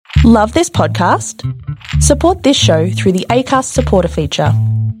Love this podcast? Support this show through the Acast supporter feature.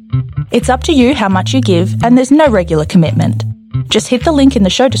 It's up to you how much you give, and there's no regular commitment. Just hit the link in the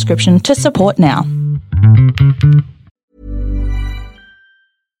show description to support now.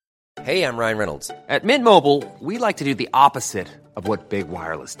 Hey, I'm Ryan Reynolds. At Mint Mobile, we like to do the opposite of what Big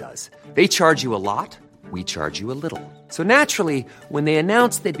Wireless does. They charge you a lot, we charge you a little. So naturally, when they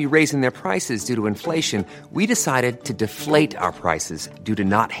announced they'd be raising their prices due to inflation, we decided to deflate our prices due to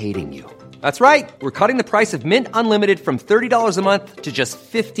not hating you. That's right. We're cutting the price of Mint Unlimited from $30 a month to just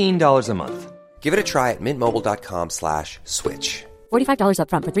 $15 a month. Give it a try at mintmobile.com/switch. $45 up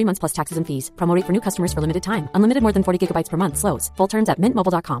front for 3 months plus taxes and fees. Promo rate for new customers for limited time. Unlimited more than 40 gigabytes per month. Slows full terms at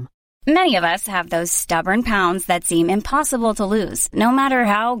mintmobile.com. Many of us have those stubborn pounds that seem impossible to lose, no matter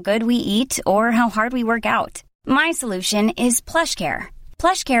how good we eat or how hard we work out. My solution is PlushCare.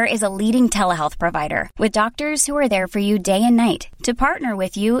 PlushCare is a leading telehealth provider with doctors who are there for you day and night to partner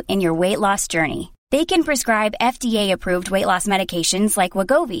with you in your weight loss journey. They can prescribe FDA-approved weight loss medications like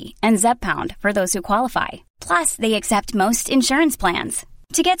Wegovy and Zepbound for those who qualify. Plus, they accept most insurance plans.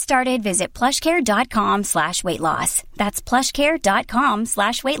 To get started, visit plushcare.com/weightloss. That's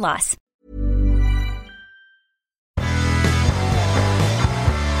plushcare.com/weightloss.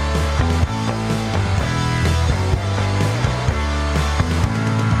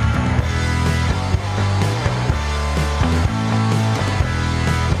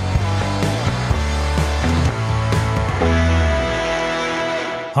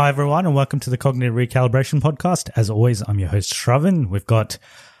 Hi, everyone, and welcome to the Cognitive Recalibration Podcast. As always, I'm your host, Shravan. We've got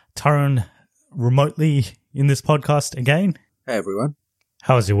Tarun remotely in this podcast again. Hey, everyone.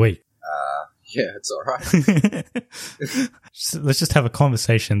 How was your week? Yeah, it's all right. Let's just have a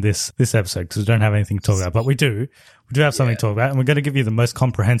conversation this episode because we don't have anything to talk about, but we do. We do have something to talk about, and we're going to give you the most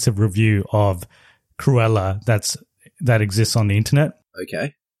comprehensive review of Cruella that exists on the internet.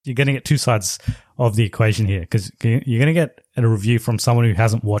 Okay. You're going to get two sides of the equation here because you're going to get a review from someone who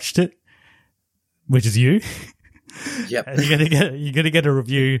hasn't watched it, which is you. Yep. And you're going to get a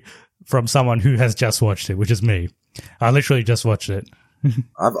review from someone who has just watched it, which is me. I literally just watched it.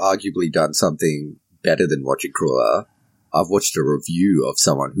 I've arguably done something better than watching Cruella. I've watched a review of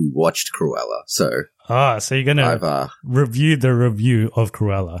someone who watched Cruella. So you're going to review the review of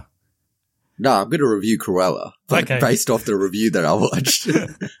Cruella. No, I'm going to review Cruella based off the review that I watched.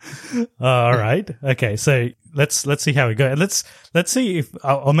 All right. Okay. So let's see how we go. And let's see if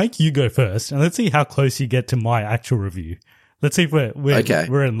I'll make you go first, and let's see how close you get to my actual review. Let's see if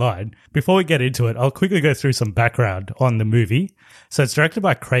we're in line. Before we get into it, I'll quickly go through some background on the movie. So it's directed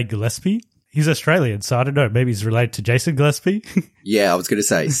by Craig Gillespie. He's Australian, so I don't know. Maybe he's related to Jason Gillespie. Yeah, I was going to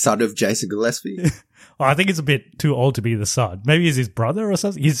say son of Jason Gillespie. Well, I think he's a bit too old to be the son. Maybe he's his brother or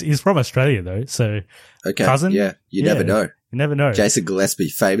something. He's from Australia though, so cousin. Yeah, you never know. You never know. Jason Gillespie,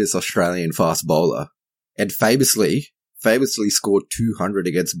 famous Australian fast bowler, and famously scored 200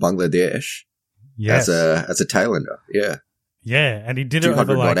 against Bangladesh. Yes. as a tailender. Yeah. Yeah, and he did it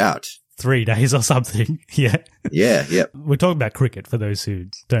over like out. 3 days or something. Yeah. Yeah, yep. We're talking about cricket for those who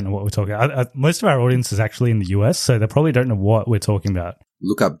don't know what we're talking about. Most of our audience is actually in the US, so they probably don't know what we're talking about.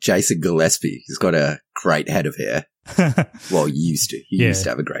 Look up Jason Gillespie. He's got a great head of hair. Well, he used to. He used to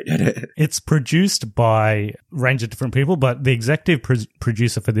have a great head of hair. It's produced by a range of different people, but the executive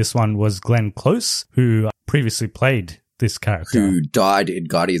producer for this one was Glenn Close, who previously played this character. Who died in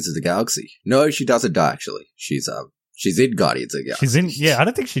Guardians of the Galaxy. No, she doesn't die, actually. She's in Guardians of the Galaxy. She's in, I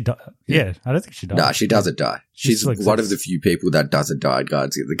don't think she died. Yeah, I don't think she died. No, she doesn't die. She's one of the few people that doesn't die in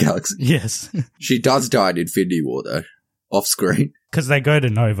Guardians of the Galaxy. Yes. She does die in Infinity War, though, off screen. Because they go to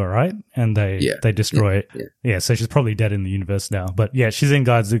Nova, right? And they destroy it. Yeah, so she's probably dead in the universe now. But yeah, she's in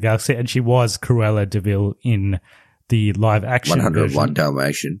Guardians of the Galaxy, and she was Cruella de Vil in the live action 101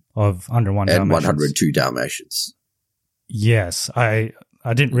 Dalmatian. Of 101 Dalmatians. And 102 Dalmatians. Yes, I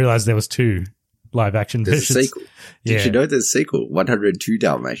didn't realize there was 2 live action versions. There's a sequel. Did you know there's a sequel? 102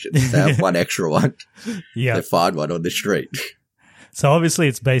 Dalmatians. They have one extra one. Yeah. They find one on the street. So obviously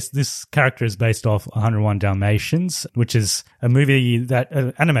this character is based off 101 Dalmatians, which is a movie that,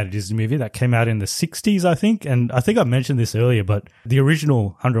 animated Disney movie that came out in the 60s, I think. And I think I mentioned this earlier, but the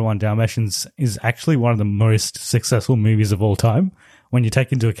original 101 Dalmatians is actually one of the most successful movies of all time when you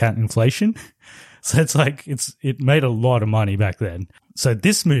take into account inflation. So it's like, it made a lot of money back then. So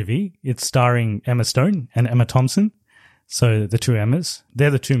this movie, it's starring Emma Stone and Emma Thompson. So the 2 Emmas,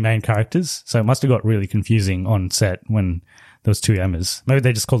 they're the 2 main characters. So it must have got really confusing on set when there was 2 Emmas. Maybe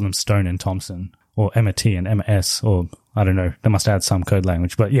they just called them Stone and Thompson, or Emma T and Emma S, or I don't know. They must add some code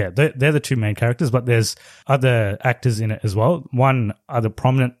language. But yeah, they're the 2 main characters, but there's other actors in it as well. One other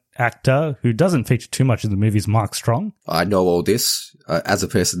prominent actor who doesn't feature too much in the movie is Mark Strong. I know all this. As a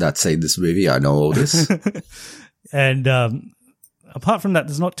person that's seen this movie, I know all this. And apart from that,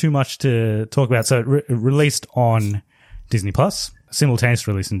 there's not too much to talk about. So it released on Disney Plus, simultaneous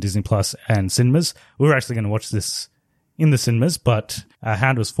release in Disney Plus and cinemas. We were actually going to watch this in the cinemas, but our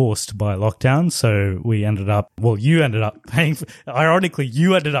hand was forced by lockdown, so we ended up, well, you ended up paying for, ironically,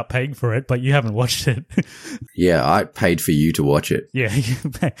 you ended up paying for it, but you haven't watched it. Yeah, I paid for you to watch it. Yeah,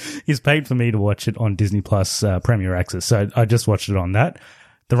 he's paid for me to watch it on Disney Plus Premier Access, so I just watched it on that.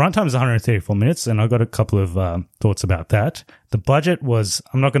 The runtime is 134 minutes, and I got a couple of thoughts about that. The budget was,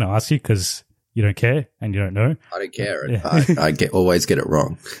 I'm not going to ask you because you don't care and you don't know. I don't care. Yeah. I always get it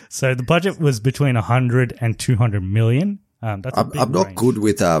wrong. So the budget was between 100 and 200 million. I'm not good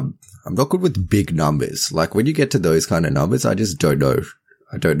with big numbers. Like when you get to those kind of numbers, I just don't know.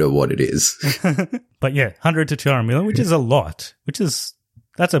 I don't know what it is. But yeah, 100 to 200 million, which is a lot.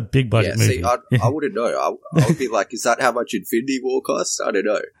 That's a big budget movie. See, I wouldn't know. I would be like, is that how much Infinity War costs? I don't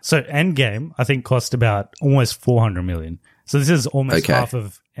know. So Endgame, I think, cost about almost 400 million. So this is almost half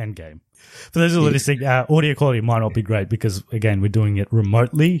of Endgame. For those who are listening, audio quality might not be great because, again, we're doing it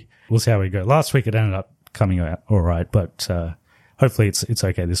remotely. We'll see how we go. Last week it ended up coming out all right, but hopefully it's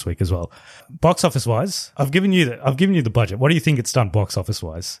okay this week as well. Box office wise, I've given you the budget. What do you think it's done box office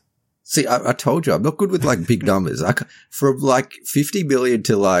wise? See, I told you I'm not good with like big numbers. From like 50 million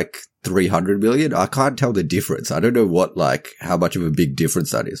to like 300 million, I can't tell the difference. I don't know how much of a big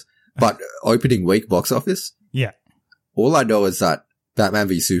difference that is. But opening week box office, yeah. All I know is that Batman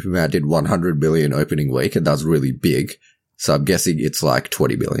v Superman did 100 million opening week, and that's really big. So I'm guessing it's like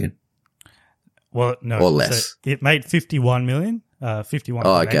 20 million. Well, no. Or less. So it made 51 million,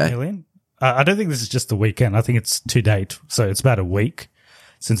 51.8 million. I don't think this is just the weekend. I think it's to date. So it's about a week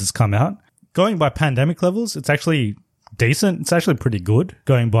since it's come out. Going by pandemic levels, it's actually decent. It's actually pretty good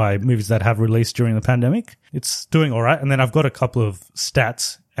going by movies that have released during the pandemic. It's doing all right. And then I've got a couple of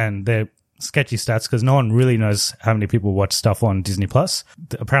stats, and they're sketchy stats because no one really knows how many people watch stuff on Disney Plus.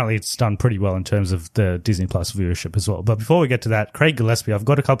 Apparently it's done pretty well in terms of the Disney Plus viewership as well. But before we get to that, Craig Gillespie, I've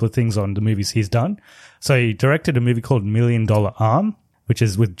got a couple of things on the movies he's done. So he directed a movie called $1 Million Arm, which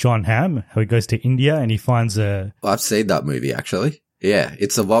is with John Hamm, how he goes to India and he finds I've seen that movie actually. Yeah,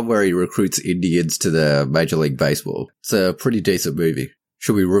 it's the one where he recruits Indians to the Major League Baseball. It's a pretty decent movie.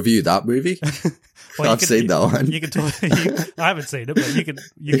 Should we review that movie? Well, I've seen that one. You can talk. I haven't seen it, but you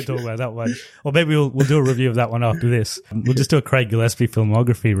can talk about that one. Or maybe we'll do a review of that one after this. We'll just do a Craig Gillespie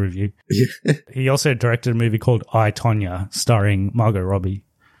filmography review. He also directed a movie called I, Tonya, starring Margot Robbie.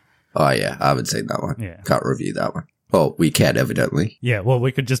 Oh yeah, I haven't seen that one. Yeah. Can't review that one. Well, we can evidently. Yeah, well,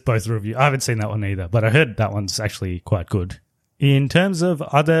 we could just both review. I haven't seen that one either, but I heard that one's actually quite good. In terms of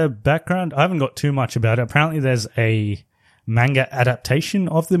other background, I haven't got too much about it. Apparently there's a manga adaptation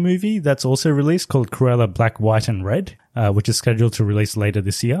of the movie that's also released called Cruella Black, White and Red, which is scheduled to release later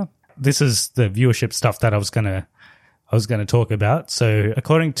this year. This is the viewership stuff that I was gonna talk about. So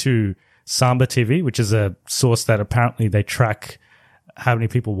according to Samba TV, which is a source that apparently they track how many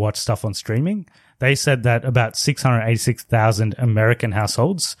people watch stuff on streaming, they said that about 686,000 American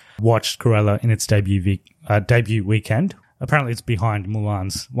households watched Cruella in its debut weekend. Apparently it's behind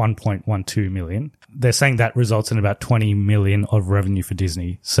Mulan's 1.12 million. They're saying that results in about 20 million of revenue for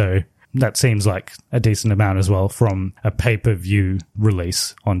Disney. So that seems like a decent amount as well from a pay-per-view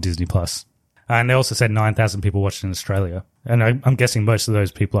release on Disney+. And they also said 9,000 people watched in Australia. And I'm guessing most of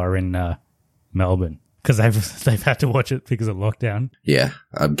those people are in Melbourne because they've had to watch it because of lockdown. Yeah,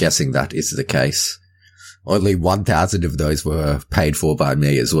 I'm guessing that is the case. Only 1,000 of those were paid for by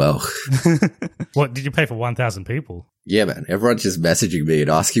me as well. What, did you pay for 1,000 people? Yeah, man. Everyone's just messaging me and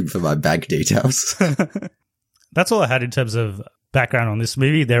asking for my bank details. That's all I had in terms of background on this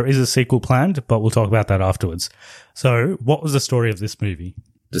movie. There is a sequel planned, but we'll talk about that afterwards. So what was the story of this movie?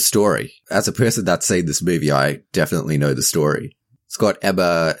 The story. As a person that's seen this movie, I definitely know the story. It's got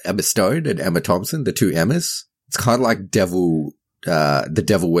Emma Stone and Emma Thompson, the two Emmas. It's kind of like The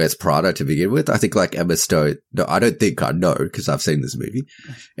Devil Wears Prada to begin with. I think like Emma Stone, no, I don't think I know because I've seen this movie.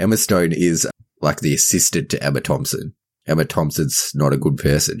 Emma Stone is like the assistant to Emma Thompson. Emma Thompson's not a good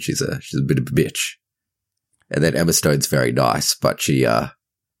person. She's a bit of a bitch. And then Emma Stone's very nice, but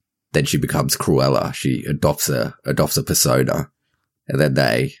then she becomes Cruella. She adopts a persona, and then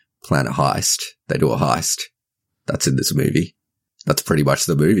they plan a heist. They do a heist. That's in this movie. That's pretty much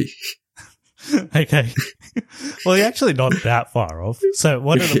the movie. Okay. Well, you're actually not that far off. So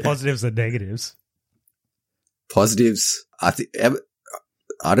what are the positives and negatives? Positives, I think,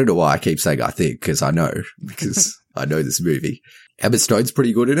 I don't know why I keep saying I think, because I know this movie. Emma Stone's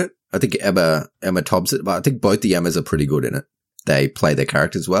pretty good in it. I think Emma Thompson, but I think both the Emmas are pretty good in it. they play their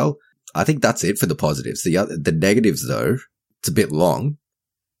characters well. I think that's it for the positives. The negatives, though, it's a bit long,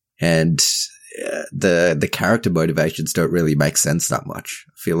 and the character motivations don't really make sense that much.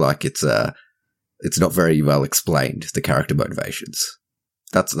 I feel like it's not very well explained, the character motivations.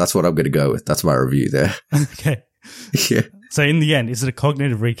 That's what I'm going to go with. That's my review there. Okay. Yeah. So in the end, is it a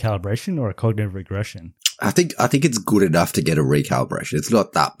cognitive recalibration or a cognitive regression? I think it's good enough to get a recalibration. It's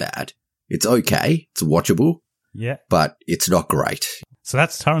not that bad. It's okay. It's watchable. Yeah. But it's not great. So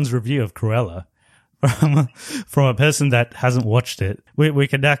that's Taran's review of Cruella. From a person that hasn't watched it, we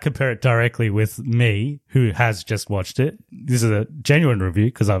can now compare it directly with me, who has just watched it. This is a genuine review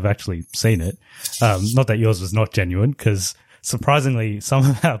because I've actually seen it. Not that yours was not genuine, because surprisingly, some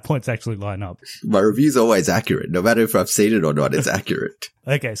of our points actually line up. My review's always accurate. No matter if I've seen it or not, it's accurate.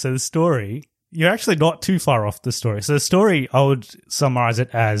 Okay, so the story, you're actually not too far off the story. So the story, I would summarize it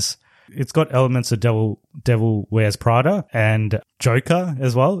as, it's got elements of Devil Wears Prada and Joker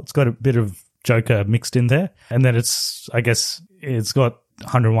as well. It's got a bit of Joker mixed in there. And then it's got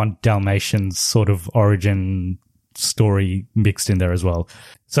 101 Dalmatians sort of origin story mixed in there as well.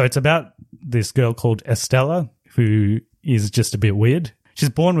 So it's about this girl called Estella, who is just a bit weird. She's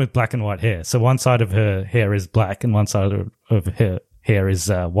born with black and white hair. So one side of her hair is black and one side of her hair is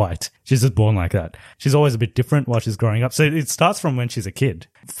white. She's just born like that. She's always a bit different while she's growing up. So it starts from when she's a kid,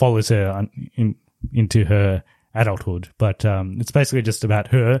 follows her into her adulthood. But it's basically just about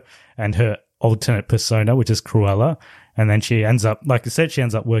her and her alternate persona, which is Cruella. And then she ends up, like I said, she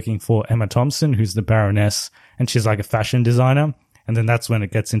ends up working for Emma Thompson, who's the Baroness, and she's like a fashion designer. And then that's when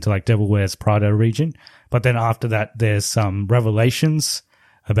it gets into like Devil Wears Prada region. But then after that, there's some revelations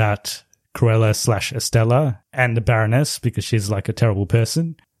about Cruella / Estella and the Baroness, because she's like a terrible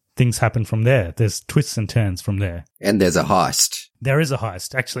person. Things happen from there. There's twists and turns from there. And there's a heist. There is a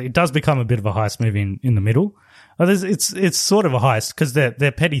heist. Actually, it does become a bit of a heist movie in the middle. It's sort of a heist because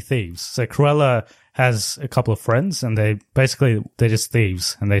they're petty thieves. So Cruella has a couple of friends, and they're just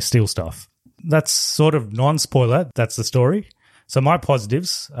thieves and they steal stuff. That's sort of non-spoiler. That's the story. So my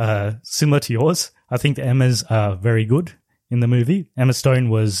positives, similar to yours, I think the Emmas are very good in the movie. Emma Stone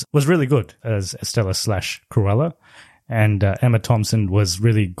was really good as Estella / Cruella. And Emma Thompson was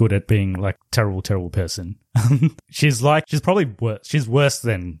really good at being like terrible, terrible person. She's probably worse. She's worse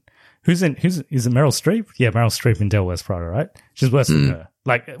than is it Meryl Streep? Yeah, Meryl Streep in Devil Wears Prada, right? She's worse than her.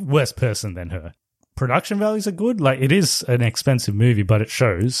 Like, worse person than her. Production values are good. Like, it is an expensive movie, but it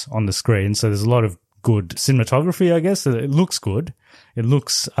shows on the screen. So there's a lot of good cinematography, I guess. It looks good. It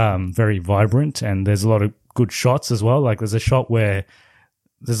looks very vibrant, and there's a lot of good shots as well. Like, there's a shot where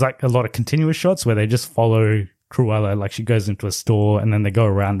there's like a lot of continuous shots where they just follow Cruella. Like, she goes into a store and then they go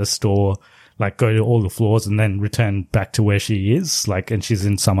around the store, like go to all the floors and then return back to where she is, like, and she's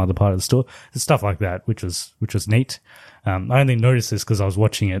in some other part of the store. Stuff like that, which was neat. I only noticed this because I was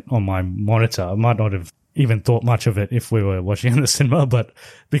watching it on my monitor. I might not have even thought much of it if we were watching in the cinema, but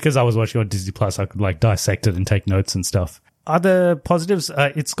because I was watching on Disney Plus, I could like dissect it and take notes and stuff. Other positives,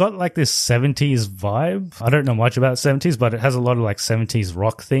 it's got like this 70s vibe. I don't know much about 70s, but it has a lot of like 70s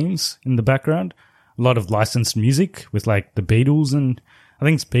rock themes in the background. A lot of licensed music with like the Beatles, and I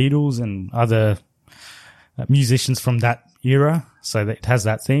think it's Beatles and other musicians from that era. So it has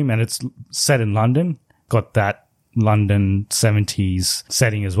that theme, and it's set in London. Got that London 70s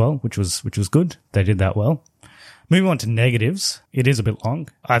setting as well, which was good. They did that well. Moving on to negatives, it is a bit long.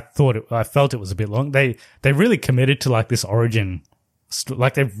 I felt it was a bit long. They really committed to like this origin,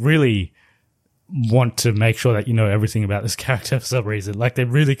 like they really want to make sure that you know everything about this character for some reason. Like, they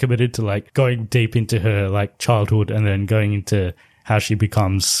really committed to like going deep into her like childhood and then going into how she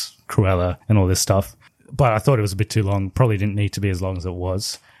becomes Cruella and all this stuff. But I thought it was a bit too long. Probably didn't need to be as long as it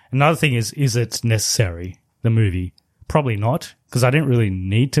was. Another thing is it necessary, the movie? Probably not, because I didn't really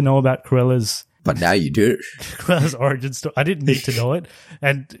need to know about Cruella's. But now you do. Cruella's origin story. I didn't need to know it.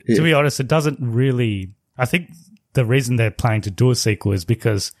 And to be honest, it doesn't really. I think the reason they're planning to do a sequel is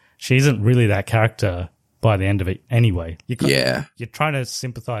because she isn't really that character by the end of it anyway. You're trying to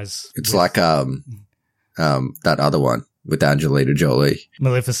sympathize. It's like that other one with Angelina Jolie.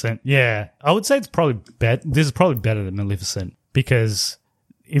 Maleficent. Yeah. I would say it's probably better. This is probably better than Maleficent, because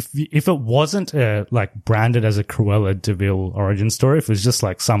if it wasn't like branded as a Cruella de Vil origin story, if it was just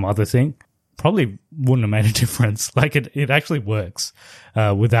like some other thing, probably wouldn't have made a difference. Like, it actually works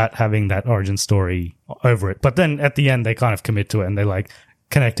without having that origin story over it. But then at the end, they kind of commit to it and they like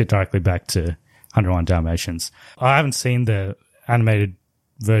connect it directly back to 101 Dalmatians. I haven't seen the animated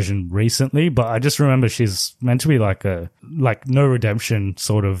version recently, but I just remember she's meant to be like no redemption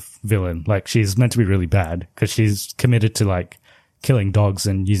sort of villain. Like, she's meant to be really bad because she's committed to like killing dogs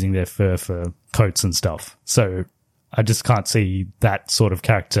and using their fur for coats and stuff. So I just can't see that sort of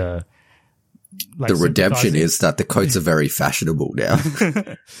character. Like, the redemption is that the coats are very fashionable now.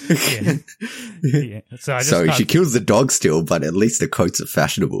 Yeah. So she kills the dog still, but at least the coats are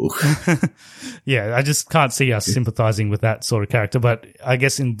fashionable. Yeah, I just can't see us sympathizing with that sort of character. But I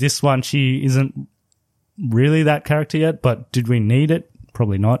guess in this one, she isn't really that character yet. But did we need it?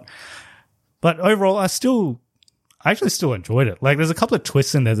 Probably not. But overall, I actually still enjoyed it. Like, there's a couple of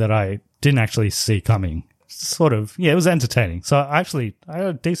twists in there that I didn't actually see coming. Sort of, yeah, it was entertaining. So I had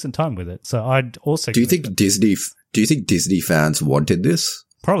a decent time with it. So I'd also. Do you think Disney fans wanted this?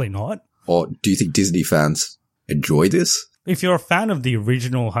 Probably not. Or do you think Disney fans enjoy this? If you're a fan of the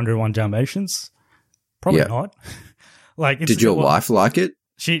original 101 Dalmatians, probably not. Like, did your wife like it?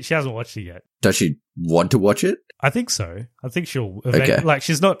 She hasn't watched it yet. Does she want to watch it? I think so. I think she'll. Okay. Like,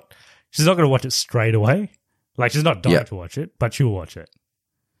 she's not going to watch it straight away. Like, she's not dying to watch it, but she'll watch it.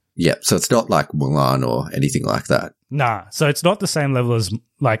 Yeah, so it's not like Mulan or anything like that. Nah, so it's not the same level as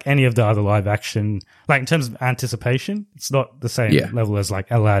like any of the other live action. Like, in terms of anticipation, it's not the same level as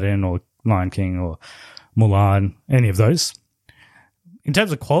like Aladdin or Lion King or Mulan, any of those. In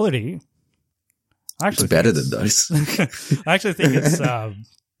terms of quality, It's better than those. I actually think it's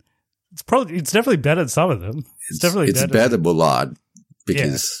definitely better than some of them. It's definitely better than Mulan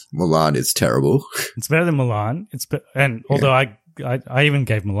because Mulan is terrible. It's better than Mulan. Although I even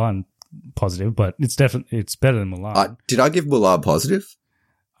gave Mulan positive, but it's better than Mulan. Did I give Mulan positive?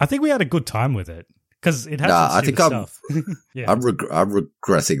 I think we had a good time with it because it has I think stuff. I'm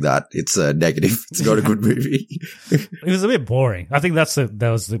regressing that. It's a negative. It's not a good movie. It was a bit boring. I think that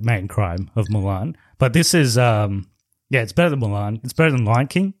was the main crime of Mulan. But this is it's better than Mulan. It's better than Lion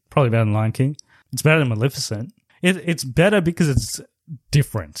King. Probably better than Lion King. It's better than Maleficent. It's better because it's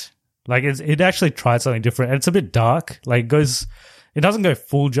different. Like, it actually tried something different. And it's a bit dark. Like, it doesn't go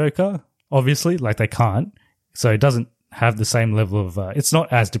full Joker, obviously. Like, they can't. So it doesn't have the same level of, it's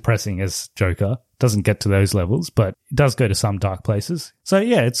not as depressing as Joker. It doesn't get to those levels, but it does go to some dark places. So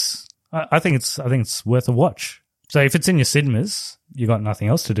yeah, I think it's worth a watch. So if it's in your cinemas, you got nothing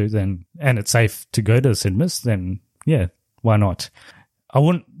else to do then, and it's safe to go to the cinemas, then yeah, why not? I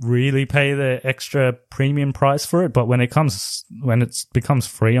wouldn't really pay the extra premium price for it, but when it becomes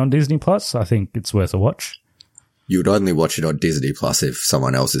free on Disney Plus, I think it's worth a watch. You would only watch it on Disney Plus if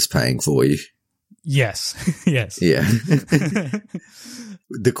someone else is paying for you. Yes. Yes. Yeah.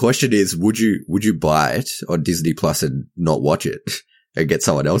 The question is, would you buy it on Disney Plus and not watch it and get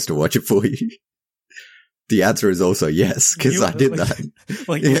someone else to watch it for you? The answer is also yes, because I did that.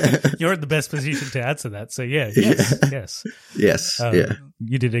 Well, you're in the best position to answer that. So yes. Yes.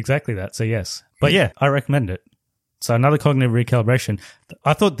 You did exactly that. So yes. But yeah, I recommend it. So another cognitive recalibration.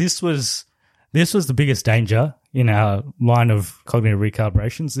 I thought this was the biggest danger in our line of cognitive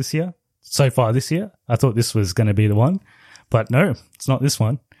recalibrations this year. So far this year, I thought this was going to be the one, but no, it's not this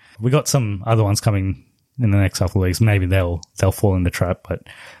one. We got some other ones coming in the next couple of weeks. Maybe they'll fall in the trap, but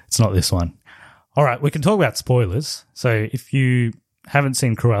it's not this one. All right, we can talk about spoilers. So if you haven't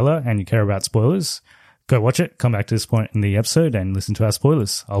seen Cruella and you care about spoilers, go watch it, come back to this point in the episode and listen to our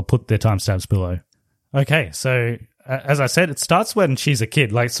spoilers. I'll put their timestamps below. Okay, so as I said, it starts when she's a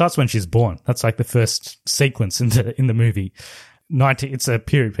kid. Like, it starts when she's born. That's like the first sequence in the movie. It's a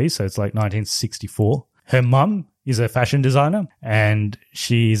period piece, so it's like 1964. Her mum is a fashion designer and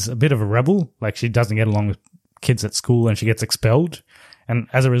she's a bit of a rebel. Like, she doesn't get along with kids at school and she gets expelled. And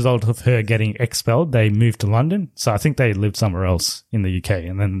as a result of her getting expelled, they moved to London. So I think they lived somewhere else in the UK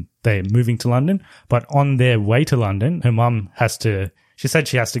and then they're moving to London. But on their way to London, her mum she said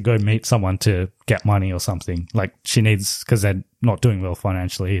she has to go meet someone to get money or something. Like, she needs, because they're not doing well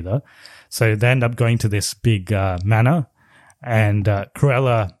financially either. So they end up going to this big manor. And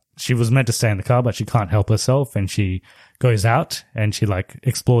Cruella, she was meant to stay in the car, but she can't help herself. And she goes out and she like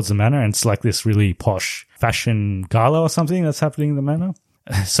explores the manor. And it's like this really posh fashion gala or something that's happening in the manor.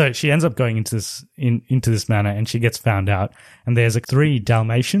 So she ends up going into this manor and she gets found out. And there's 3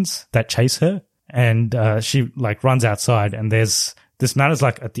 Dalmatians that chase her. And she like runs outside and this manor's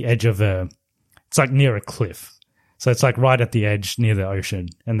like at the edge of it's like near a cliff. So it's like right at the edge near the ocean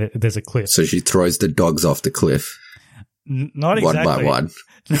and there's a cliff. So she throws the dogs off the cliff. Not exactly. One by one.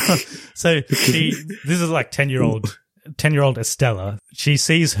 So this is like 10-year-old Estella. She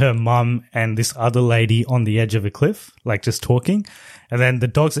sees her mum and this other lady on the edge of a cliff, like just talking. And then the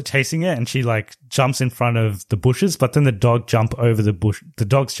dogs are chasing her and she like jumps in front of the bushes, but then the dogs jump over the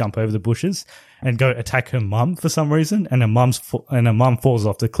bushes and go attack her mum for some reason. And her mum falls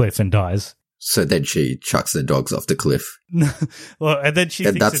off the cliff and dies. So then she chucks the dogs off the cliff. Well, and then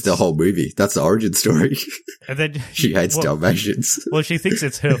and that's the whole movie. That's the origin story. And then she hates Dalmatians. Well, she thinks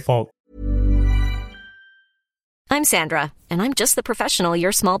it's her fault. I'm Sandra, and I'm just the professional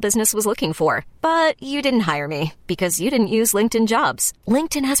your small business was looking for. But you didn't hire me because you didn't use LinkedIn Jobs.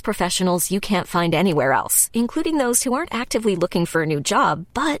 LinkedIn has professionals you can't find anywhere else, including those who aren't actively looking for a new job,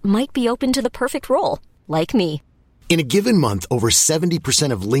 but might be open to the perfect role, like me. In a given month, over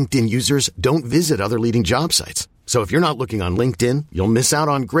 70% of LinkedIn users don't visit other leading job sites. So if you're not looking on LinkedIn, you'll miss out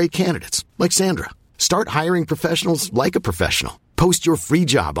on great candidates like Sandra. Start hiring professionals like a professional. Post your free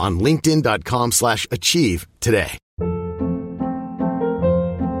job on linkedin.com/achieve today.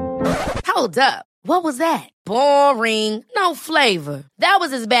 Hold up. What was that? Boring. No flavor. That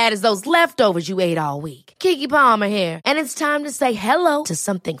was as bad as those leftovers you ate all week. Keke Palmer here, and it's time to say hello to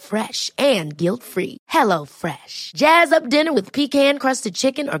something fresh and guilt-free. Hello Fresh. Jazz up dinner with pecan-crusted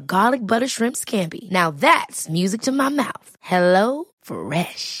chicken or garlic butter shrimp scampi. Now that's music to my mouth. Hello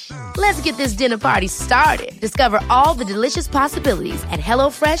Fresh. Let's get this dinner party started. Discover all the delicious possibilities at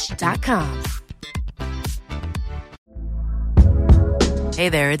HelloFresh.com. Hey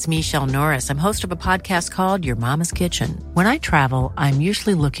there, it's Michelle Norris. I'm host of a podcast called Your Mama's Kitchen. When I travel, I'm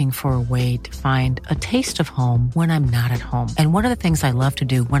usually looking for a way to find a taste of home when I'm not at home. And one of the things I love to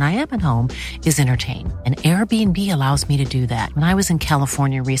do when I am at home is entertain. And Airbnb allows me to do that. When I was in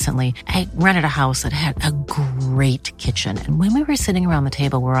California recently, I rented a house that had a great kitchen. And when we were sitting around the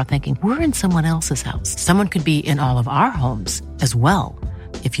table, we were all thinking, we're in someone else's house. Someone could be in all of our homes as well.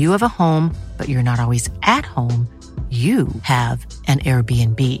 If you have a home, but you're not always at home, you have an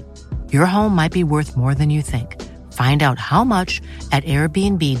Airbnb. Your home might be worth more than you think. Find out how much at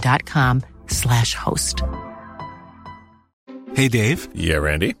airbnb.com/host. Hey, Dave. Yeah,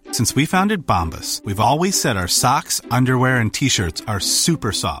 Randy. Since we founded Bombas, we've always said our socks, underwear, and T-shirts are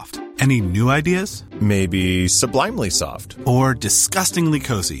super soft. Any new ideas? Maybe sublimely soft. Or disgustingly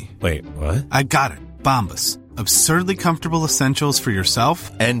cozy. Wait, what? I got it. Bombas. Absurdly comfortable essentials for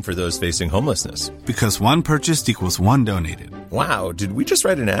yourself and for those facing homelessness. Because one purchased equals one donated. Wow, did we just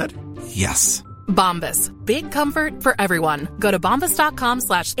write an ad? Yes. Bombas. Big comfort for everyone. Go to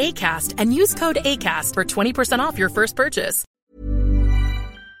bombas.com/ACAST and use code ACAST for 20% off your first purchase.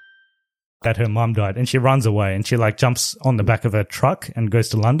 That her mum died, and she runs away, and she like jumps on the back of a truck and goes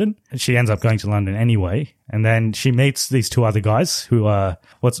to London. And she ends up going to London anyway, and then she meets these two other guys who are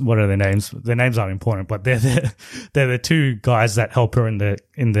what are their names? Their names aren't important, but they're the two guys that help her in the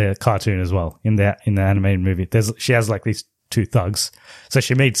cartoon as well, in the animated movie. She has like these two thugs, so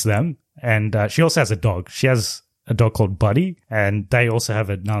she meets them, and she also has a dog. She has a dog called Buddy, and they also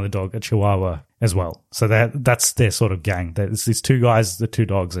have another dog, a Chihuahua, as well. So that's their sort of gang. It's these two guys, the two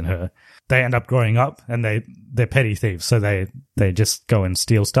dogs, and her. They end up growing up, and they're petty thieves, so they just go and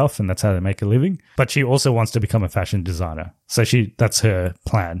steal stuff, and that's how they make a living. But she also wants to become a fashion designer. So that's her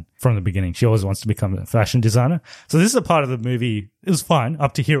plan from the beginning. She always wants to become a fashion designer. So this is a part of the movie. It was fine.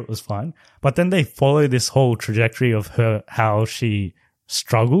 Up to here, it was fine. But then they follow this whole trajectory of her, how she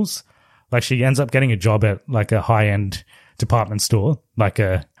struggles. Like she ends up getting a job at like a high-end department store, like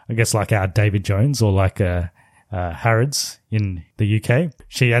I guess like our David Jones or like a Harrods in the UK.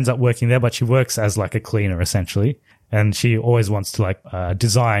 She ends up working there, but she works as like a cleaner essentially. And she always wants to like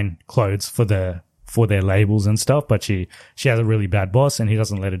design clothes for their labels and stuff, but she has a really bad boss and he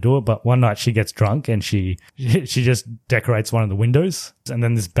doesn't let her do it. But one night she gets drunk and she just decorates one of the windows. And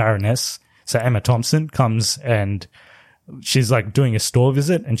then this Baroness, so Emma Thompson, comes and she's like doing a store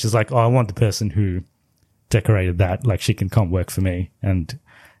visit, and she's like, oh, I want the person who decorated that. Like she can come work for me. And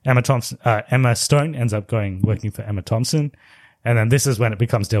Emma Stone ends up working for Emma Thompson. And then this is when it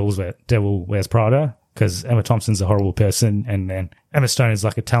becomes Devil Wears Prada, because Emma Thompson's a horrible person. And then Emma Stone is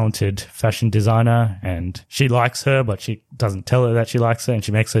like a talented fashion designer, and she likes her, but she doesn't tell her that she likes her, and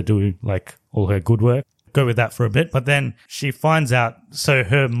she makes her do like all her good work. Go with that for a bit. But then she finds out, so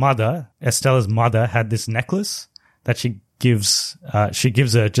her mother, Estella's mother, had this necklace that she gives her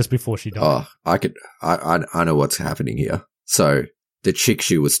just before she died. Oh, I know what's happening here. So the chick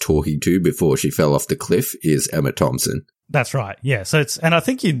she was talking to before she fell off the cliff is Emma Thompson. That's right. Yeah. So I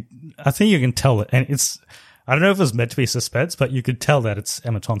think you can tell it, and I don't know if it was meant to be suspense, but you could tell that it's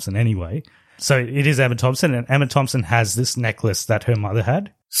Emma Thompson anyway. So it is Emma Thompson, and Emma Thompson has this necklace that her mother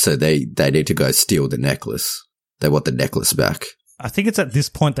had. So they need to go steal the necklace. They want the necklace back. I think it's at this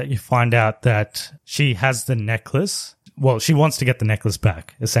point that you find out that she has the necklace. Well, she wants to get the necklace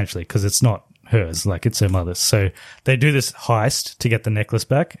back, essentially, because it's not hers, like it's her mother's. So they do this heist to get the necklace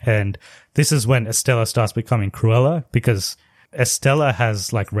back, and this is when Estella starts becoming Cruella, because Estella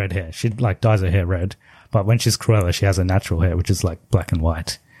has like red hair. She like dyes her hair red, but when she's Cruella, she has a natural hair, which is like black and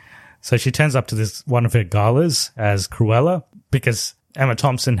white. So she turns up to this one of her galas as Cruella, because Emma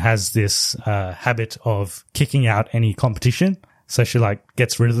Thompson has this habit of kicking out any competition. So she like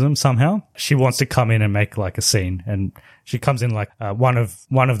gets rid of them somehow. She wants to come in and make like a scene, and she comes in like one of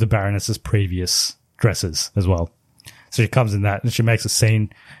the Baroness's previous dresses as well. So she comes in that and she makes a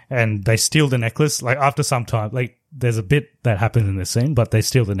scene, and they steal the necklace. Like after some time, like there's a bit that happens in this scene, but they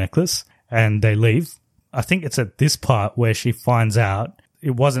steal the necklace and they leave. I think it's at this part where she finds out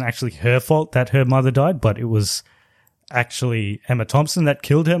it wasn't actually her fault that her mother died, but it was actually Emma Thompson that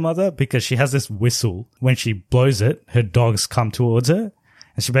killed her mother, because she has this whistle. When she blows it, her dogs come towards her,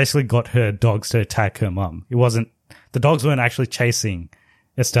 and she basically got her dogs to attack her mum. The dogs weren't actually chasing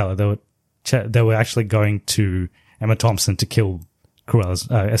Estella. They were actually going to Emma Thompson to kill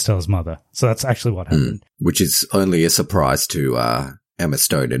Estella's mother. So that's actually what happened. Which is only a surprise to Emma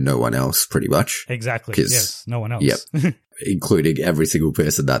Stone and no one else, pretty much. Exactly. Yes, no one else. Yep. Including every single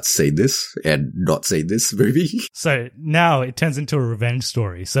person that's seen this and not seen this movie. So now it turns into a revenge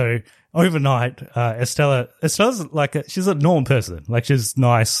story. So overnight, Estella's like she's a normal person. Like she's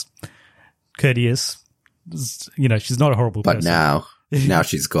nice, courteous. You know, she's not a horrible person. But now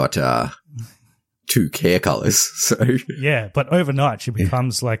she's got 2 hair colors. So yeah, but overnight she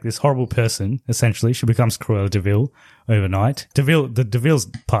becomes like this horrible person. Essentially, she becomes Cruella de Vil overnight. The de Vil's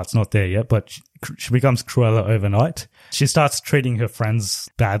part's not there yet, but she becomes Cruella overnight. She starts treating her friends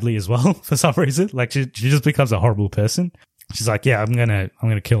badly as well for some reason. Like she just becomes a horrible person. She's like, yeah, I'm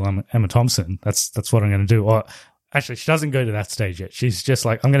gonna kill Emma Thompson. That's what I'm gonna do. Or actually, she doesn't go to that stage yet. She's just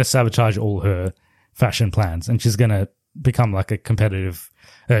like, I'm gonna sabotage all her fashion plans, and she's gonna become like a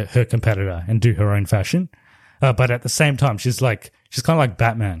her competitor and do her own fashion. But at the same time, she's kind of like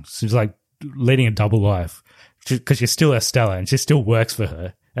Batman. She's like leading a double life because she's still Estella and she still works for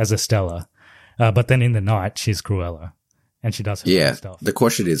her as Estella. But then in the night, she's Cruella and she does her own stuff. The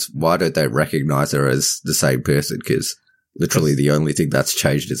question is, why don't they recognize her as the same person? Because literally the only thing that's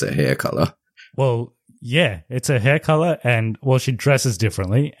changed is her hair color. Well, yeah, it's her hair color, and she dresses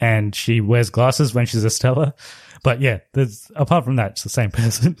differently and she wears glasses when she's Estella. But yeah, apart from that, it's the same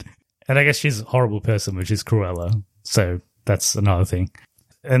person. And I guess she's a horrible person, which is Cruella. So that's another thing.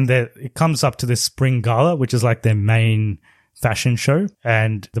 And it comes up to this spring gala, which is like their main fashion show.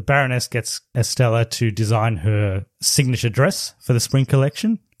 And the Baroness gets Estella to design her signature dress for the spring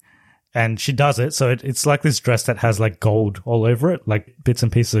collection. And she does it. So it's like this dress that has like gold all over it, like bits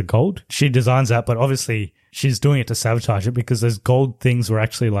and pieces of gold. She designs that, but obviously she's doing it to sabotage it because those gold things were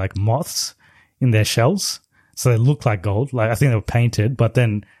actually like moths in their shells. So they look like gold. Like I think they were painted, but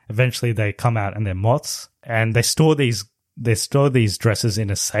then eventually they come out and they're moths. And they store these dresses in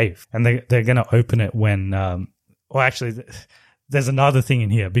a safe, and they're going to open it when. Actually, there's another thing in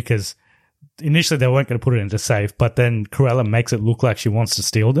here because initially they weren't going to put it into safe, but then Cruella makes it look like she wants to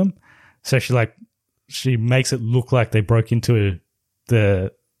steal them. So she makes it look like they broke into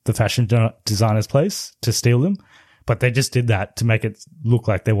the fashion designer's place to steal them. But they just did that to make it look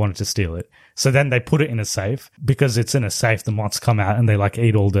like they wanted to steal it. So then they put it in a safe. Because it's in a safe, the moths come out and they like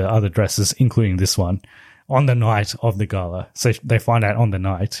eat all the other dresses, including this one, on the night of the gala. So they find out on the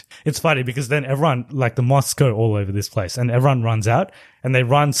night. It's funny because then everyone, like the moths go all over this place and everyone runs out and they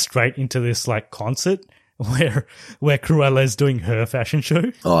run straight into this like concert where Cruella is doing her fashion show.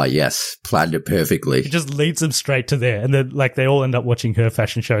 Oh, yes. Planned it perfectly. It just leads them straight to there. And then, like, they all end up watching her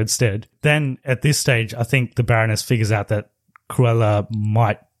fashion show instead. Then, at this stage, I think the Baroness figures out that Cruella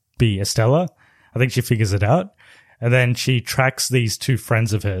might be Estella. I think she figures it out. And then she tracks these 2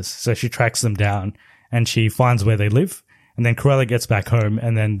 friends of hers. So she tracks them down and she finds where they live. And then Cruella gets back home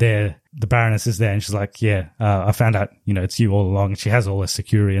and then the Baroness is there and she's like, yeah, I found out, it's you all along. She has all her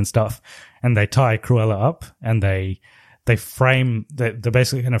security and stuff. And they tie Cruella up and they're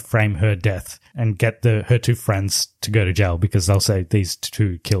basically going to frame her death and get her 2 friends to go to jail because they'll say these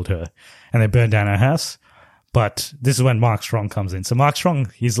 2 killed her, and they burn down her house. But this is when Mark Strong comes in. So Mark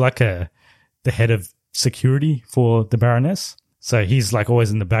Strong, he's like the head of security for the Baroness. So he's like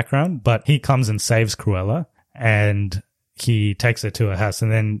always in the background, but he comes and saves Cruella and he takes her to her house.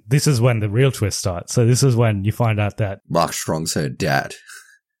 And then this is when the real twist starts. So this is when you find out that Mark Strong's her dad.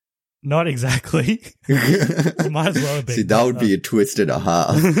 Not exactly. It might as well have been. See, that would be a twist and a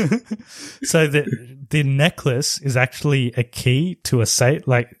half. So the necklace is actually a key to a safe.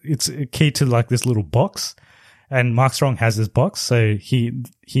 Like it's a key to like this little box. And Mark Strong has this box. So he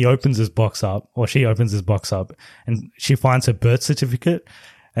opens his box up, or she opens his box up, and she finds her birth certificate.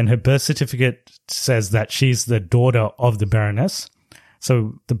 And her birth certificate says that she's the daughter of the Baroness.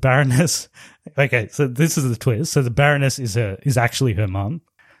 So the Baroness, okay, so this is the twist. So the Baroness is actually her mum.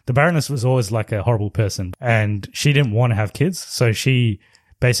 The Baroness was always like a horrible person and she didn't want to have kids. So she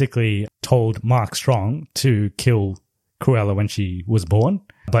basically told Mark Strong to kill Cruella when she was born,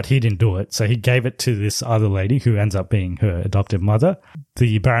 but he didn't do it. So he gave it to this other lady who ends up being her adoptive mother.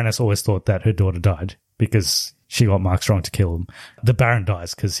 The Baroness always thought that her daughter died because she got Mark Strong to kill him. The Baron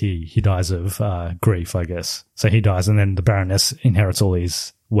dies because he dies of grief, I guess. So he dies, and then the Baroness inherits all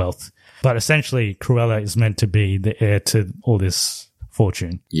his wealth. But essentially, Cruella is meant to be the heir to all this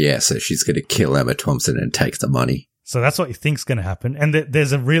fortune. Yeah, so she's going to kill Emma Thompson and take the money. So that's what you think's going to happen. And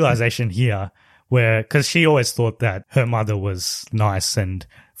there's a realization here where, because she always thought that her mother was nice, and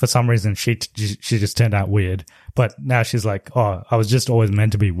for some reason she just turned out weird. But now she's like, oh, I was just always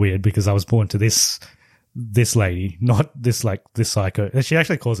meant to be weird because I was born to this lady, not this psycho. And she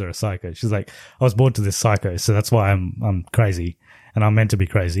actually calls her a psycho. She's like, I was born to this psycho, so that's why I'm crazy, and I'm meant to be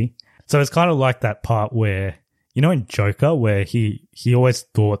crazy. So it's kind of like that part where, you know, in Joker, where he always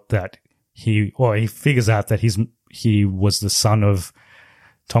thought that he figures out that he was the son of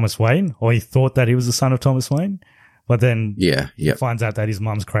Thomas Wayne, or he thought that he was the son of Thomas Wayne, but then he finds out that his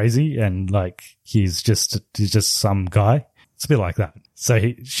mum's crazy and like he's just some guy. It's a bit like that. So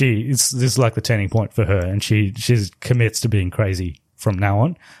this is like the turning point for her, and she commits to being crazy from now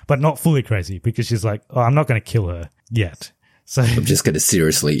on, but not fully crazy, because she's like, oh, I'm not going to kill her yet. So I'm just going to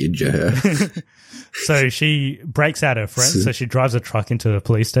seriously injure her. So she breaks out her friends. So she drives a truck into the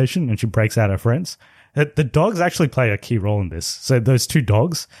police station and she breaks out her friends. The dogs actually play a key role in this. So those two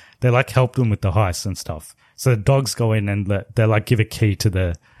dogs, they like help them with the heist and stuff. So the dogs go in and they like give a key to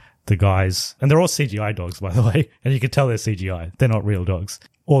the guys. And they're all CGI dogs, by the way. And you can tell they're CGI. They're not real dogs.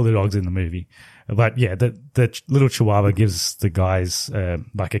 All the dogs in the movie. But yeah, the little Chihuahua gives the guys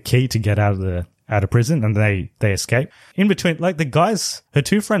like a key to get out of prison, and they escape. In between, like the guys, her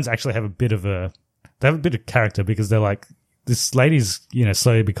two friends actually have a bit of character, because they're like, this lady's, you know,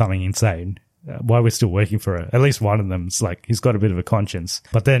 slowly becoming insane. Why we're still working for her? At least one of them's like, he's got a bit of a conscience.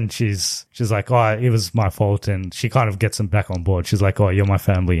 But then she's like, oh, it was my fault, and she kind of gets them back on board. She's like, oh, you're my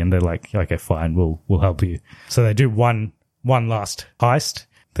family, and they're like, okay, fine, we'll help you. So they do one last heist.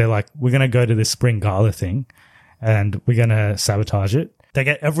 They're like, we're gonna go to this spring gala thing, and we're gonna sabotage it. They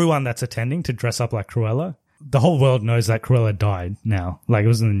get everyone that's attending to dress up like Cruella. The whole world knows that Cruella died now. Like, it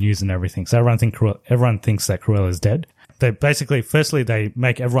was in the news and everything. So everyone thinks that Cruella is dead. They basically, firstly, they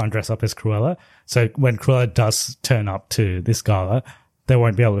make everyone dress up as Cruella. So when Cruella does turn up to this gala, they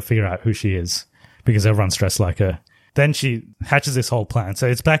won't be able to figure out who she is, because everyone's dressed like her. Then she hatches this whole plan. So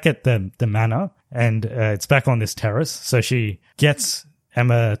it's back at the manor, and it's back on this terrace. So she gets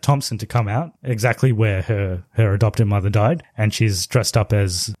Emma Thompson to come out exactly where her adopted mother died, and she's dressed up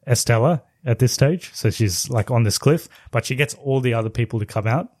as Estella at this stage. So she's like on this cliff, but she gets all the other people to come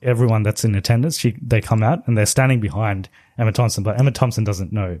out. Everyone that's in attendance, they come out, and they're standing behind Emma Thompson, but Emma Thompson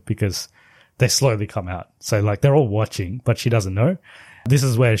doesn't know, because they slowly come out. So like they're all watching, but she doesn't know. This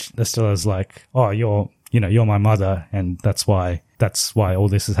is where Estella's like, oh, you're my mother, and that's why all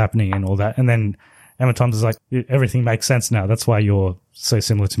this is happening and all that. And then Emma Thompson's like, everything makes sense now. That's why you're so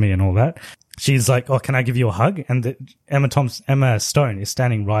similar to me and all that. She's like, oh, can I give you a hug? And Emma Stone is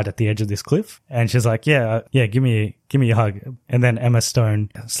standing right at the edge of this cliff. And she's like, yeah, give me a hug. And then Emma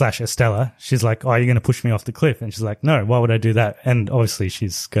Stone / Estella, she's like, oh, you're going to push me off the cliff. And she's like, no, why would I do that? And obviously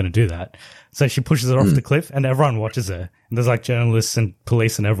she's going to do that. So she pushes her off the cliff, and everyone watches her. And there's like journalists and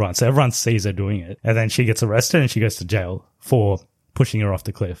police and everyone. So everyone sees her doing it. And then she gets arrested and she goes to jail for pushing her off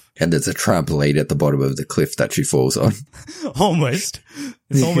the cliff. And there's a trampoline at the bottom of the cliff that she falls on. Almost.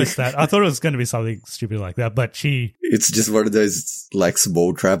 It's almost that. I thought it was going to be something stupid like that, but it's just one of those like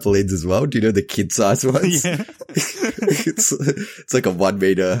small trampolines as well. Do you know the kid size ones? Yeah. it's like a 1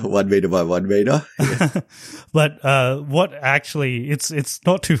 meter by 1 meter. Yeah. But what actually, it's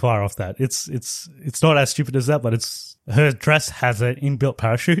not too far off that. It's not as stupid as that, but her dress has an inbuilt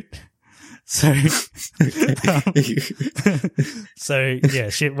parachute. So yeah,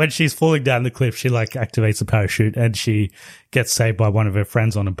 when she's falling down the cliff, she like activates a parachute, and she gets saved by one of her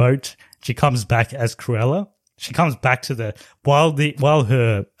friends on a boat. She comes back as Cruella. She comes back to while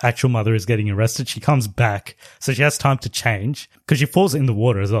her actual mother is getting arrested, she comes back. So she has time to change, because she falls in the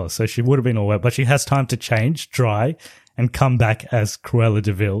water as well. So she would have been all wet, but she has time to change, dry, and come back as Cruella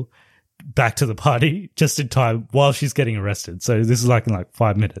de Vil back to the party just in time while she's getting arrested. So this is like in like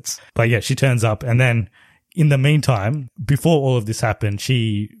 5 minutes. But yeah, she turns up, and then in the meantime, before all of this happened,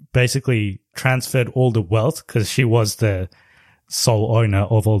 she basically transferred all the wealth, because she was the sole owner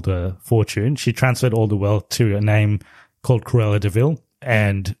of all the fortune. She transferred all the wealth to a name called Cruella de Vil,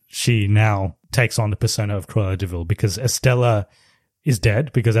 and she now takes on the persona of Cruella de Vil, because Estella is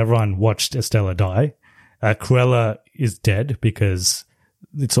dead, because everyone watched Estella die. Cruella is dead because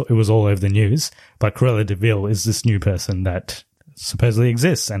it was all over the news, but Cruella de Vil is this new person that supposedly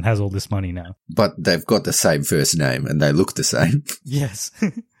exists and has all this money now. But they've got the same first name and they look the same. Yes.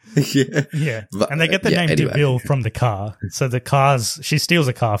 Yeah. Yeah. But, and they get the name anyway. DeVille from the car. So she steals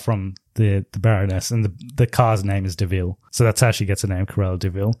a car from the Baroness, and the car's name is DeVille. So that's how she gets the name Cruella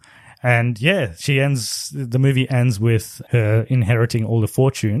DeVille. And yeah, the movie ends with her inheriting all the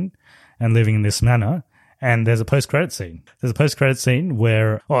fortune and living in this manor. And there's a post-credit scene. There's a post-credit scene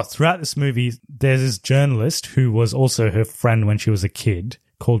where, throughout this movie, there's this journalist who was also her friend when she was a kid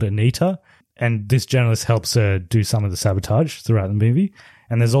called Anita. And this journalist helps her do some of the sabotage throughout the movie.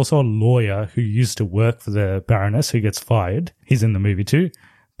 And there's also a lawyer who used to work for the Baroness who gets fired. He's in the movie too.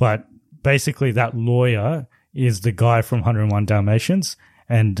 But basically that lawyer is the guy from 101 Dalmatians,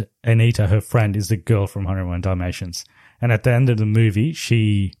 and Anita, her friend, is the girl from 101 Dalmatians. And at the end of the movie,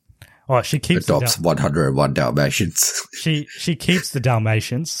 she keeps adopts 101 Dalmatians. She keeps the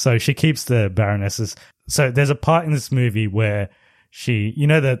Dalmatians, so she keeps the Baronesses. So there's a part in this movie where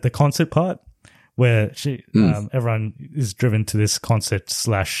the concert part, where everyone is driven to this concert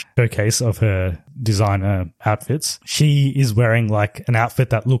 / showcase of her designer outfits. She is wearing like an outfit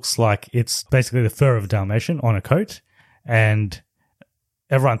that looks like it's basically the fur of a Dalmatian on a coat, and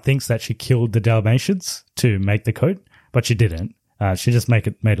everyone thinks that she killed the Dalmatians to make the coat, but she didn't. She just made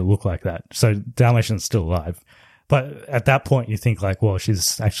it look like that. So Dalmatian's still alive. But at that point you think like, well,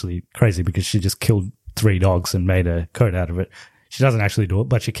 she's actually crazy because she just killed 3 dogs and made a coat out of it. She doesn't actually do it,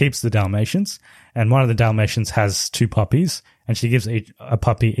 but she keeps the Dalmatians, and one of the Dalmatians has 2 puppies, and she gives a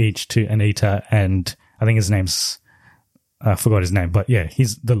puppy each to Anita, and I think his name's, I forgot his name, but yeah,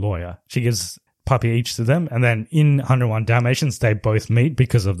 he's the lawyer. She gives puppy each to them, and then in 101 Dalmatians, they both meet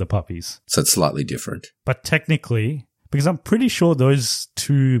because of the puppies. So it's slightly different. But technically, because I'm pretty sure those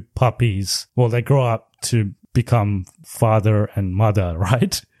 2 puppies, they grow up to become father and mother,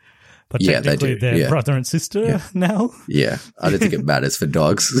 right? But technically they're brother and sister now. Yeah, I don't think it matters for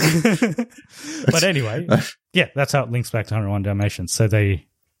dogs. But anyway, yeah, that's how it links back to 101 Dalmatians. So they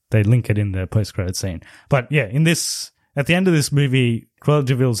link it in the post-credit scene. But yeah, at the end of this movie, Cruella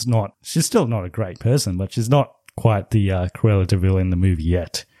DeVille's she's still not a great person, but she's not quite the Cruella DeVille in the movie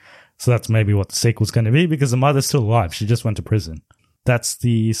yet. So that's maybe what the sequel's going to be, because the mother's still alive. She just went to prison. That's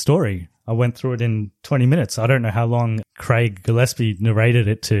the story. I went through it in 20 minutes. I don't know how long Craig Gillespie narrated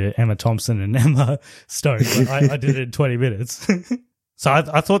it to Emma Thompson and Emma Stone, but I did it in 20 minutes. So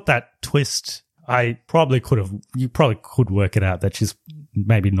I thought that twist, you probably could work it out that she's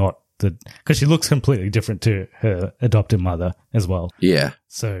maybe not because she looks completely different to her adoptive mother as well. Yeah.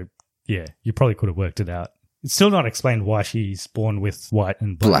 So yeah, you probably could have worked it out. It's still not explained why she's born with white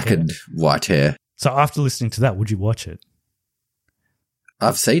and black hair. And white hair. So after listening to that, would you watch it?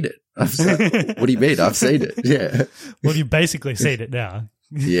 I've seen it. What do you mean? I've seen it. Yeah. Well, you've basically seen it now.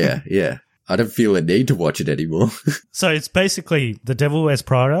 Yeah. I don't feel a need to watch it anymore. So it's basically The Devil Wears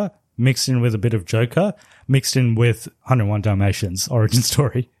Prada mixed in with a bit of Joker, mixed in with 101 Dalmatians origin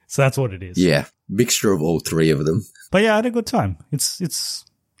story. So that's what it is. Yeah. Mixture of all 3 of them. But yeah, I had a good time. It's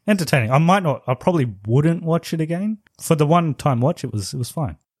entertaining. I probably wouldn't watch it again. For the one-time watch, it was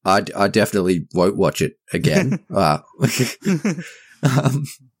fine. I definitely won't watch it again.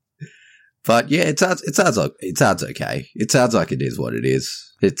 But yeah, it sounds okay. It sounds like it is what it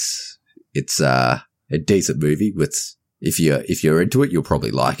is. It's a decent movie if you're into it, you'll probably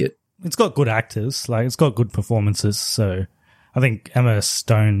like it. It's got good actors, it's got good performances. So I think Emma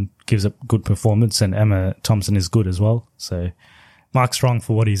Stone gives a good performance, and Emma Thompson is good as well. So Mark Strong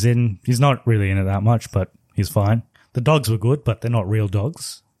for what he's in. He's not really in it that much, but he's fine. The dogs were good, but they're not real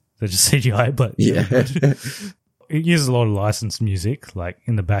dogs. They're just CGI, but yeah. It uses a lot of licensed music,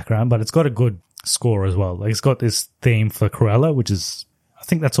 in the background, but it's got a good score as well. It's got this theme for Cruella, which is, I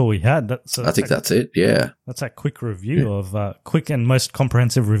think that's all we had. I think that's it, yeah. That's a quick review quick and most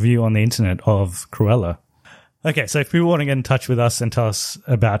comprehensive review on the internet of Cruella. Okay, so if people want to get in touch with us and tell us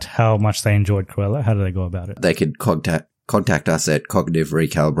about how much they enjoyed Cruella, how do they go about it? They can contact us at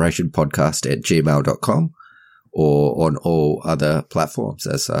cognitiverecalibrationpodcast@gmail.com. Or on all other platforms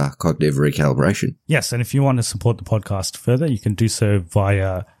as Cognitive Recalibration. Yes, and if you want to support the podcast further, you can do so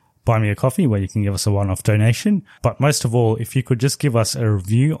via Buy Me a Coffee, where you can give us a one-off donation. But most of all, if you could just give us a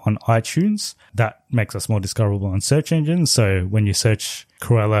review on iTunes, that makes us more discoverable on search engines. So when you search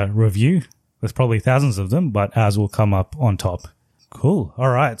Cruella review, there's probably thousands of them, but ours will come up on top. Cool.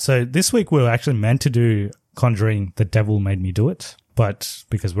 All right. So this week we were actually meant to do Conjuring The Devil Made Me Do It. But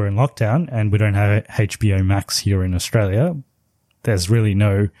because we're in lockdown and we don't have HBO Max here in Australia, there's really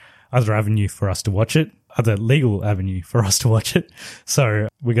no other avenue for us to watch it, other legal avenue for us to watch it. So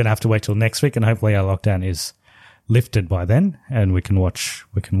we're going to have to wait till next week, and hopefully our lockdown is lifted by then, and we can watch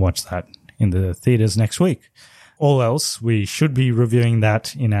that in the theaters next week. All Else, we should be reviewing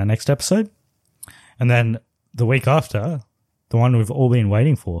that in our next episode. And then the week after, the one we've all been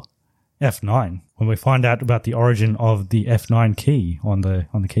waiting for, F9, when we find out about the origin of the F9 key on the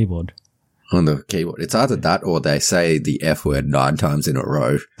keyboard. On the keyboard. It's either that or they say the F word 9 times in a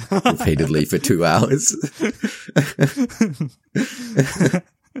row, repeatedly for 2 hours.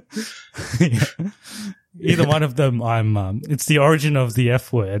 Yeah. Either one of them, it's the origin of the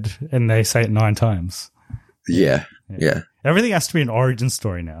F word, and they say it 9 times. Yeah. Everything has to be an origin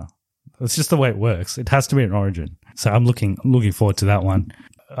story now. It's just the way it works. It has to be an origin. So I'm looking forward to that one.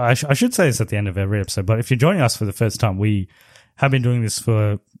 I should say this at the end of every episode, but if you're joining us for the first time, we have been doing this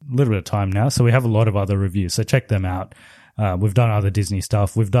for a little bit of time now, so we have a lot of other reviews, so check them out. We've done other Disney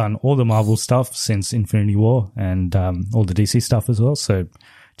stuff. We've done all the Marvel stuff since Infinity War and all the DC stuff as well, so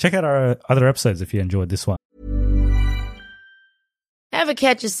check out our other episodes if you enjoyed this one. Ever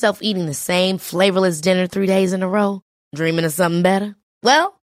catch yourself eating the same flavorless dinner 3 days in a row? Dreaming of something better?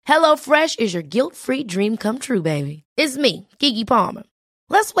 Well, HelloFresh is your guilt-free dream come true, baby. It's me, Keke Palmer.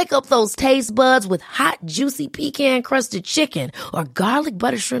 Let's wake up those taste buds with hot, juicy pecan-crusted chicken or garlic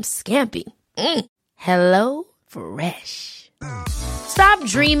butter shrimp scampi. Hello Fresh. Stop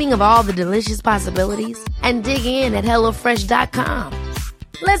dreaming of all the delicious possibilities and dig in at HelloFresh.com.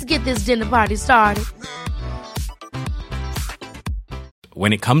 Let's get this dinner party started.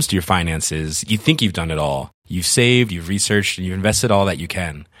 When it comes to your finances, you think you've done it all. You've saved, you've researched, and you've invested all that you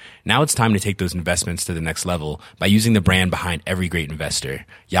can. Now it's time to take those investments to the next level by using the brand behind every great investor,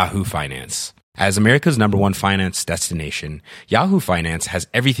 Yahoo Finance. As America's #1 finance destination, Yahoo Finance has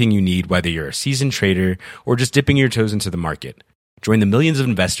everything you need, whether you're a seasoned trader or just dipping your toes into the market. Join the millions of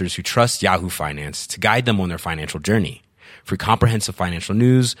investors who trust Yahoo Finance to guide them on their financial journey. For comprehensive financial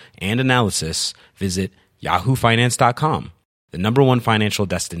news and analysis, visit yahoofinance.com, the #1 financial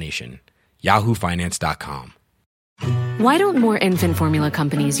destination, yahoofinance.com. Why don't more infant formula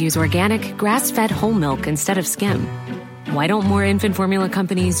companies use organic, grass-fed whole milk instead of skim? Why don't more infant formula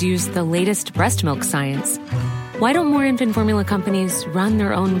companies use the latest breast milk science? Why don't more infant formula companies run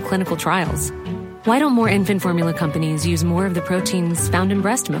their own clinical trials? Why don't more infant formula companies use more of the proteins found in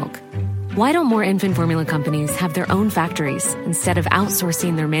breast milk? Why don't more infant formula companies have their own factories instead of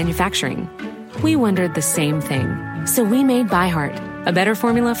outsourcing their manufacturing? We wondered the same thing. So we made ByHeart, a better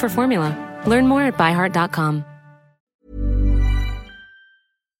formula for formula. Learn more at byheart.com.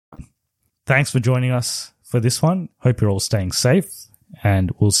 Thanks for joining us for this one. Hope you're all staying safe,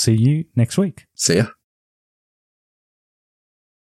 and we'll see you next week. See ya.